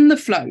ebbs and the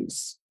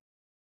flows.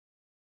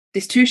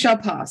 This too shall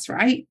pass,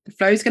 right? The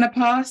flow's going to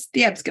pass,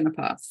 the ebb's going to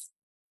pass.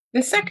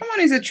 The second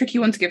one is a tricky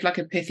one to give like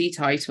a pithy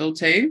title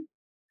to,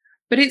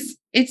 but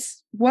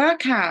it's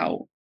work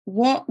out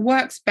what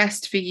works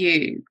best for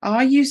you.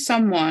 Are you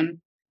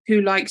someone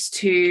who likes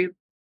to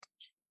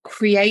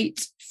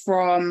create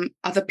from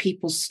other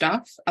people's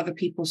stuff, other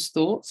people's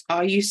thoughts?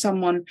 Are you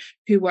someone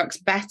who works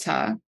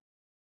better?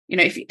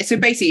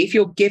 If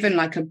you're given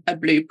like a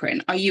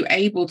blueprint, are you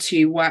able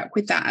to work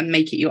with that and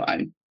make it your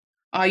own?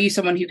 Are you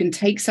someone who can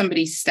take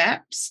somebody's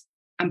steps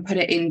and put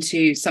it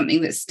into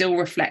something that still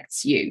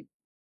reflects you?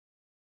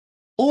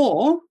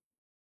 Or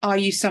are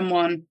you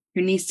someone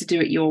who needs to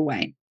do it your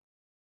way?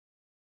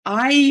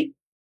 I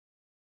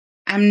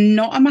am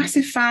not a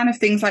massive fan of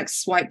things like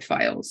swipe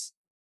files.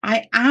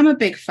 I am a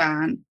big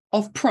fan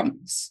of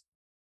prompts,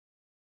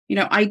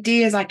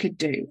 ideas I could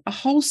do. A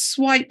whole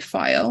swipe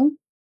file,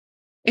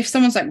 if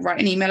someone's like, write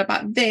an email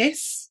about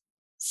this,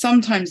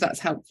 sometimes that's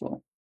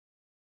helpful.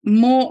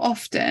 More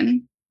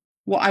often,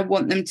 what I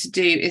want them to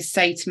do is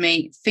say to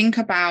me, think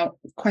about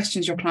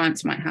questions your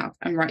clients might have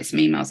and write some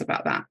emails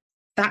about that.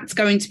 That's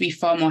going to be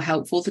far more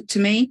helpful to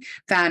me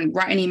than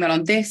write an email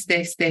on this.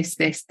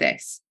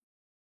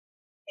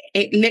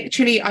 It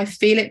literally, I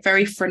feel it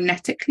very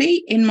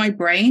frenetically in my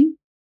brain.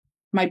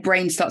 My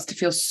brain starts to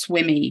feel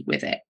swimmy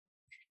with it.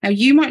 Now,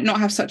 you might not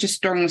have such a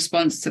strong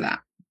response to that,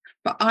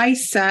 but I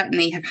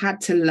certainly have had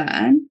to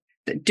learn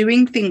that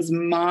doing things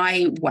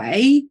my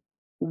way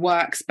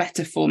works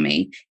better for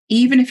me,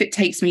 even if it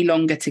takes me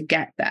longer to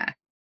get there.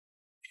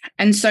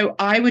 And so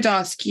I would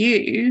ask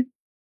you,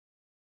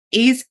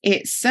 is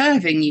it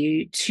serving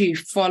you to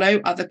follow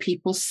other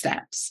people's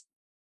steps?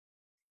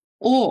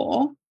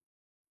 Or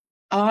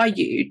are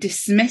you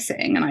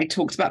dismissing, and I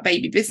talked about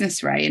baby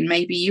business, Ray, and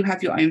maybe you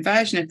have your own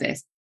version of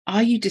this.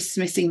 Are you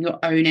dismissing your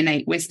own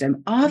innate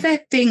wisdom? Are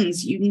there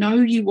things you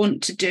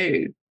want to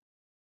do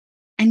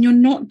and you're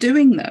not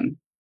doing them?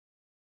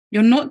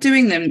 You're not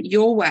doing them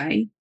your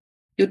way.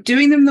 You're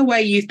doing them the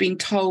way you've been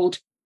told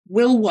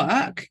will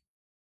work,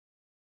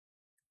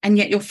 and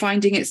yet you're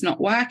finding it's not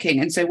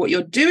working. And so what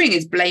you're doing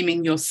is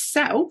blaming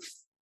yourself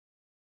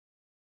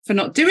for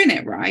not doing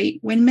it right,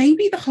 when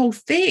maybe the whole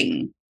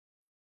thing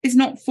is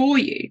not for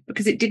you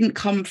because it didn't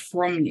come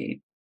from you.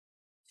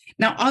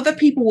 Now, other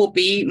people will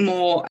be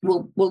more,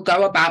 will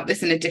go about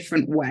this in a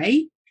different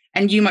way.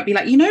 And you might be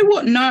like, you know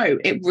what? No,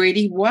 it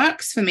really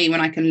works for me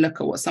when I can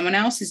look at what someone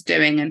else is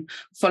doing and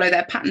follow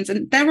their patterns.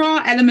 And there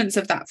are elements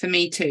of that for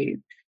me too.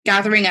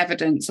 Gathering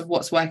evidence of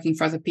what's working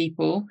for other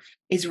people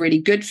is really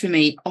good for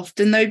me,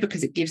 often though,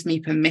 because it gives me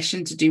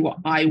permission to do what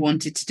I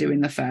wanted to do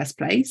in the first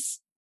place.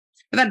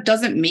 But that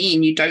doesn't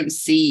mean you don't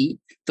see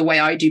the way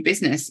I do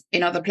business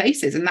in other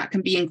places. And that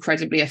can be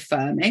incredibly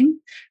affirming.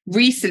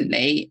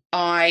 Recently,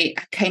 I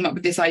came up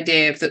with this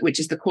idea which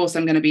is the course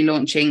I'm going to be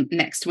launching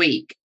next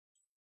week.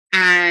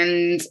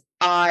 And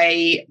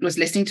I was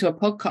listening to a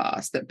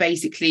podcast that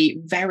basically,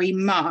 very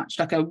much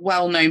like a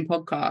well-known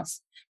podcast,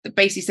 that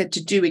basically said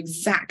to do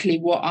exactly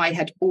what I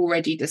had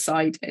already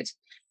decided.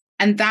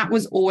 And that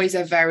was always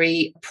a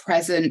very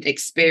present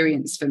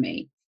experience for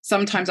me.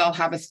 Sometimes I'll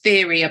have a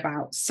theory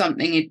about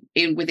something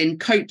within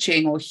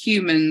coaching or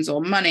humans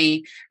or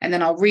money, and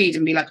then I'll read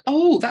and be like,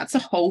 oh, that's a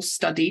whole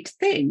studied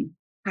thing.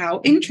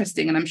 How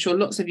interesting. And I'm sure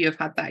lots of you have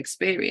had that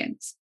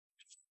experience.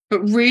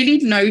 But really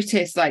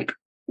notice, like,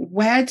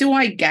 where do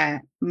I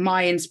get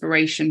my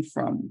inspiration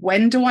from?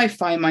 When do I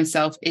find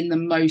myself in the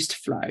most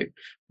flow?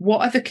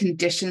 What are the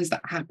conditions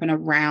that happen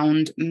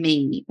around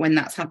me when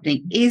that's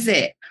happening? Is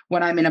it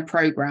when I'm in a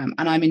program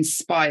and I'm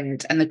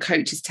inspired and the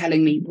coach is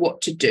telling me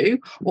what to do?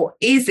 Or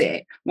is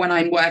it when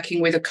I'm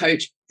working with a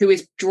coach who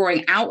is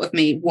drawing out of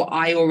me what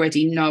I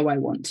already know I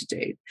want to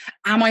do?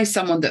 Am I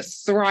someone that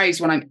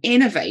thrives when I'm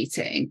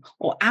innovating?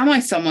 Or am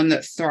I someone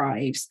that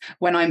thrives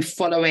when I'm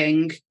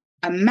following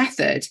a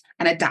method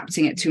and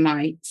adapting it to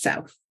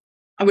myself?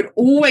 I would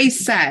always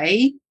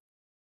say,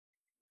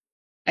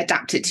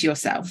 adapt it to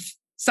yourself.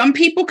 Some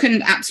people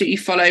can absolutely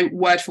follow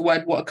word for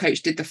word what a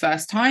coach did the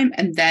first time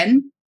and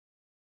then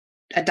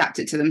adapt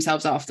it to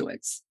themselves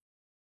afterwards.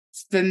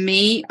 For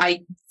me,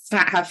 I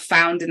have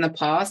found in the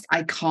past,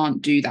 I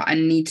can't do that. I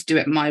need to do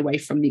it my way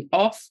from the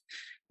off,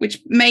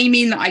 which may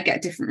mean that I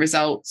get different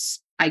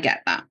results. I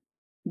get that.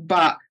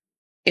 But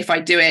if I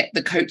do it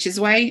the coach's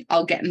way,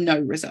 I'll get no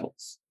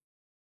results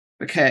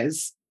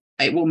because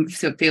it will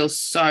feel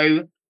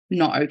so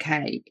not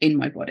okay in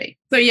my body.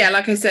 So yeah,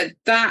 like I said,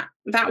 that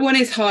one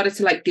is harder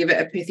to like give it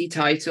a pithy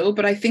title,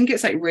 but I think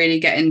it's like really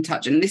get in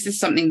touch. And this is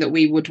something that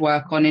we would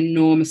work on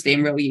enormously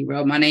in Real You,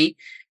 Real Money,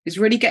 is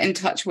really get in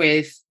touch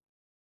with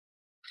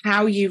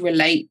how you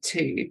relate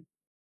to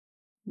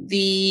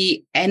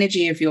the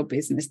energy of your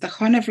business, the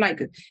kind of like,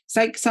 it's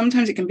like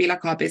sometimes it can be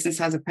like our business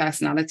has a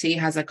personality,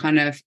 has a kind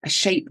of a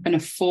shape and a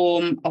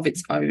form of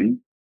its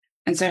own.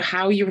 And so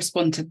how you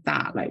respond to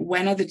that, like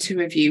when are the two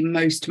of you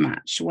most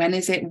matched? When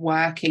is it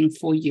working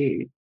for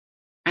you?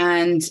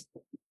 And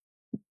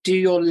do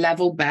your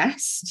level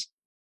best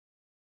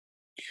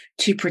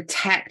to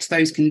protect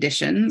those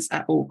conditions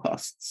at all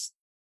costs.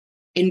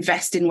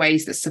 Invest in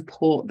ways that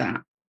support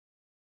that.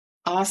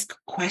 Ask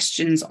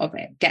questions of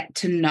it. Get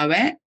to know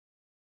it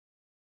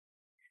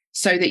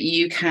so that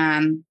you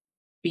can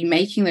be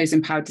making those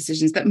empowered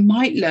decisions that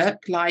might look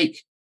like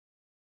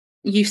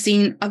you've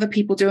seen other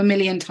people do a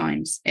million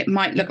times. It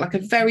might look like a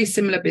very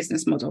similar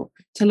business model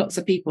to lots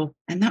of people,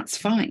 and that's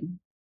fine.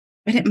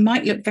 But it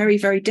might look very,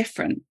 very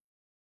different,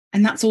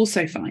 and that's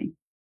also fine.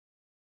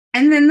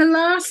 And then the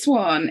last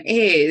one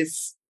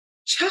is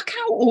chuck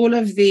out all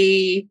of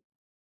the,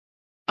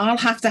 I'll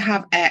have to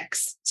have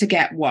X to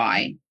get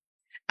Y.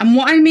 And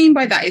what I mean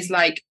by that is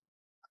like,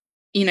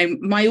 you know,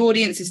 my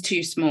audience is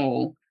too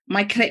small.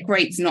 My click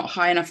rate's not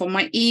high enough on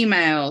my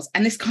emails.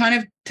 And this kind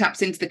of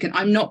taps into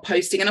I'm not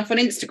posting enough on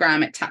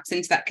Instagram. It taps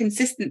into that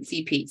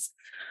consistency piece.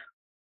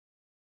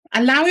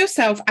 Allow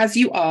yourself as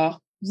you are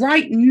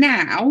right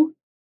now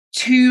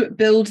to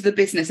build the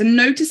business. And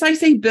notice I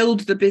say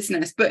build the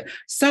business, but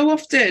so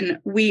often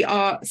we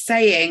are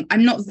saying,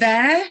 I'm not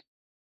there,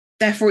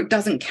 therefore it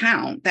doesn't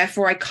count,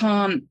 therefore I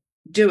can't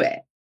do it.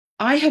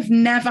 I have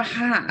never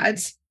had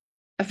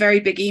a very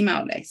big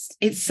email list.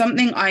 It's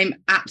something I'm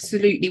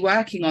absolutely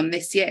working on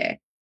this year,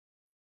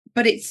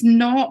 but it's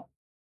not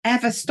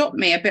ever stopped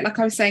me, a bit like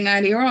I was saying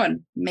earlier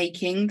on,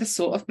 making the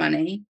sort of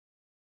money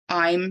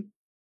I'm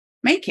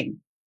making.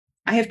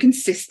 I have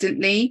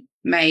consistently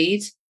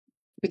made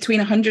between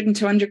 100 and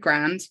 200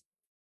 grand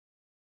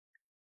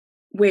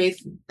with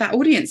that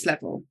audience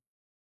level.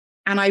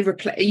 And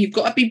you've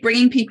got to be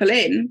bringing people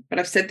in, but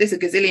I've said this a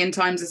gazillion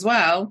times as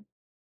well.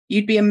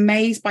 You'd be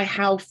amazed by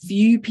how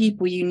few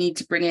people you need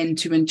to bring in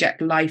to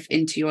inject life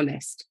into your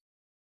list.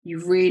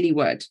 You really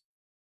would.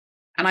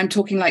 And I'm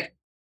talking like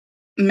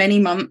many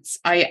months,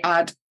 I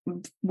add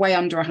way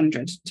under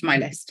 100 to my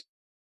list.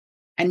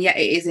 And yet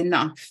it is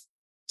enough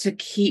to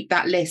keep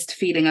that list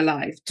feeling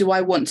alive. Do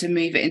I want to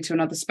move it into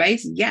another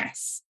space?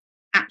 Yes,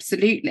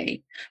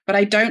 absolutely. But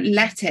I don't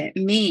let it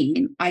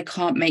mean I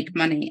can't make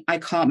money. I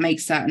can't make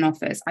certain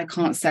offers. I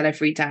can't sell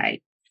every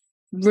day.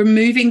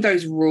 Removing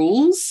those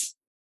rules,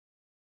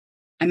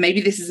 and maybe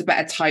this is a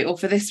better title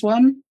for this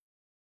one.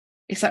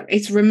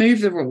 It's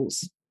remove the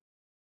rules.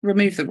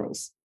 Remove the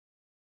rules.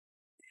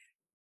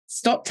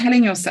 Stop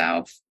telling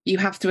yourself you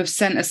have to have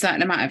sent a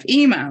certain amount of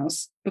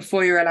emails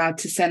before you're allowed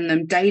to send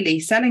them daily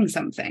selling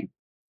something,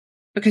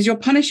 because you're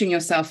punishing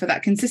yourself for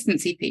that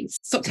consistency piece.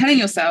 Stop telling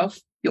yourself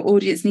your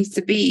audience needs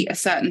to be a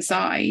certain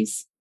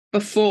size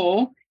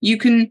before you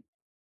can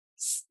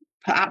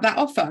put out that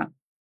offer,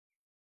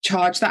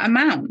 charge that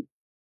amount.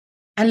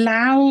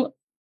 Allow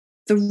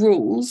the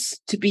rules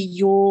to be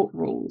your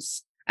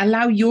rules.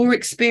 Allow your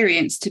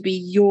experience to be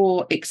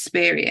your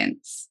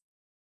experience.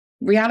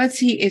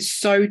 Reality is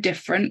so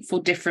different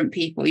for different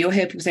people. You'll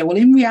hear people say, well,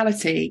 in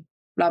reality,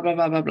 blah, blah,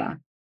 blah, blah, blah.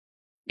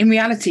 In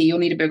reality, you'll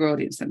need a bigger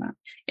audience than that.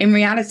 In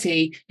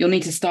reality, you'll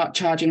need to start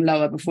charging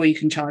lower before you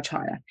can charge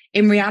higher.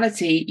 In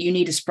reality, you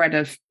need a spread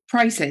of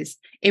prices.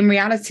 In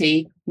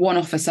reality, one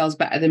offer sells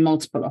better than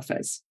multiple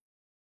offers.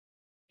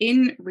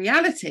 In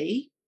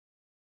reality,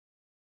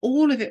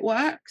 all of it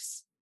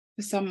works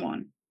for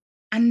someone,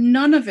 and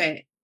none of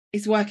it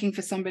is working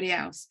for somebody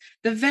else.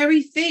 The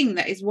very thing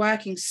that is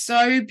working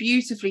so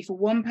beautifully for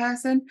one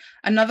person,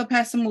 another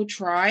person will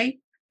try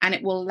and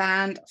it will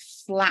land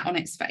flat on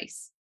its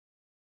face.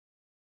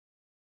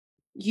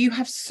 You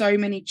have so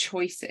many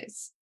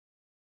choices.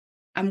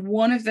 And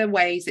one of the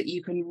ways that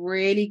you can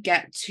really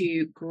get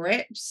to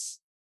grips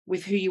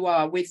with who you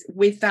are,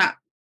 with that,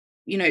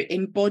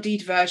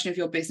 embodied version of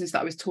your business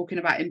that I was talking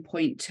about in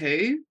point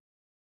 2,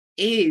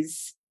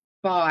 is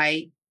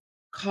by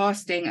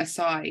casting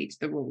aside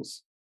the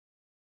rules.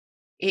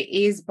 It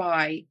is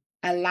by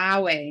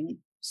allowing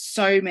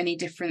so many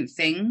different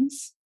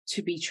things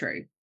to be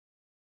true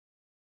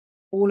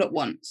all at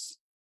once.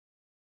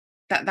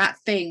 That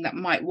thing that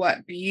might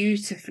work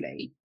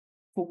beautifully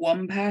for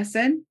one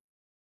person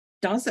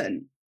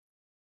doesn't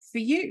for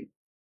you.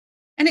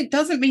 And it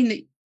doesn't mean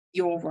that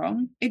you're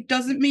wrong. It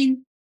doesn't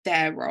mean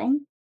they're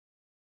wrong.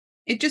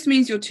 It just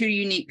means you're two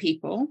unique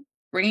people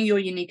bringing your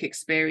unique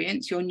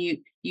experience, your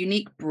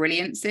unique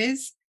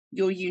brilliances,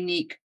 your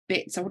unique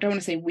bits, I don't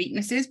want to say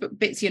weaknesses, but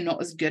bits you're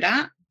not as good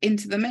at,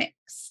 into the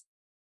mix.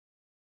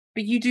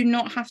 But you do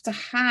not have to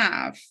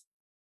have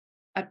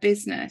a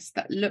business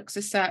that looks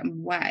a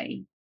certain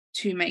way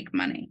to make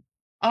money.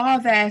 Are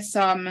there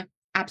some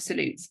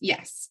absolutes?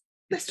 Yes.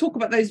 Let's talk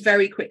about those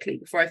very quickly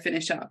before I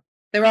finish up.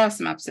 There are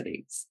some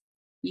absolutes.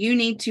 You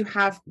need to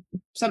have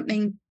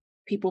something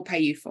people pay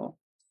you for.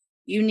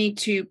 You need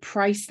to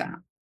price that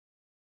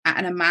at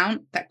an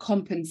amount that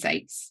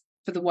compensates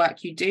for the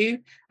work you do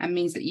and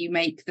means that you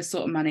make the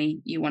sort of money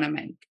you want to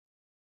make.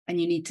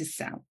 And you need to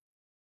sell.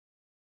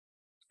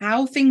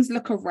 How things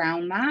look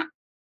around that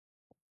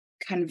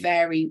can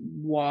vary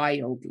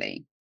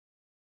wildly.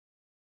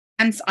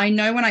 And I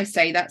know when I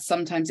say that,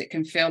 sometimes it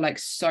can feel like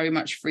so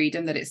much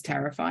freedom that it's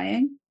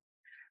terrifying.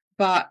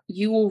 But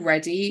you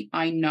already,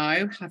 I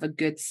know, have a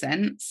good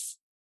sense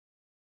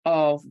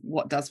of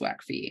what does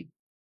work for you.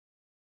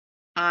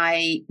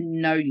 I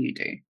know you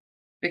do,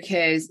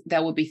 because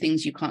there will be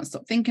things you can't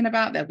stop thinking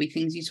about. There'll be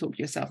things you talk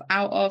yourself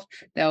out of.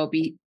 There will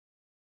be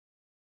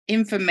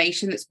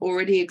information that's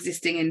already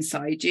existing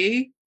inside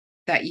you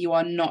that you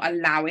are not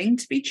allowing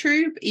to be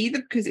true, either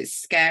because it's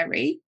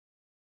scary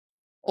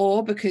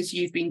or because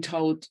you've been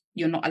told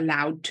you're not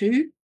allowed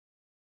to,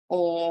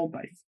 or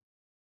both.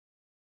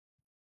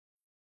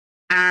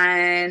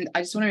 And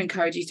I just want to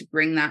encourage you to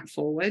bring that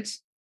forward,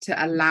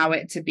 to allow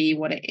it to be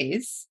what it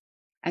is,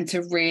 and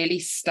to really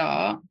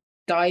start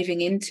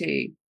diving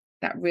into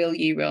that real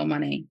you, real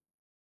money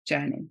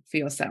journey for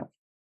yourself.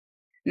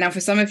 Now,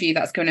 for some of you,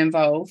 that's going to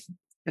involve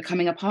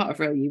becoming a part of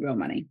Real You, Real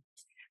Money.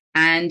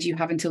 And you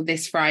have until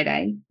this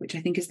Friday, which I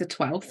think is the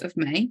 12th of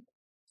May,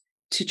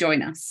 to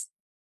join us.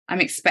 I'm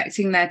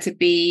expecting there to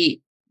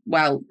be,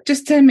 well,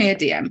 just send me a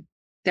DM.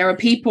 There are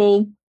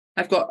people,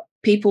 I've got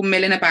people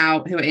milling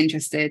about who are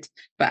interested.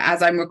 But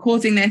as I'm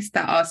recording this,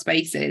 there are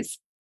spaces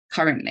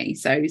currently.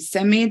 So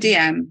send me a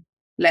DM.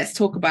 Let's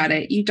talk about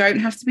it. You don't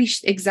have to be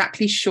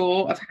exactly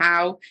sure of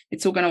how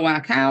it's all going to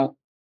work out.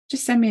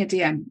 Just send me a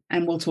DM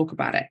and we'll talk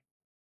about it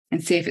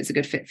and see if it's a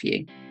good fit for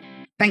you.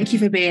 Thank you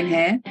for being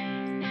here.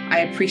 I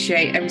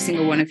appreciate every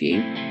single one of you,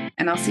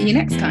 and I'll see you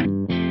next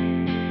time.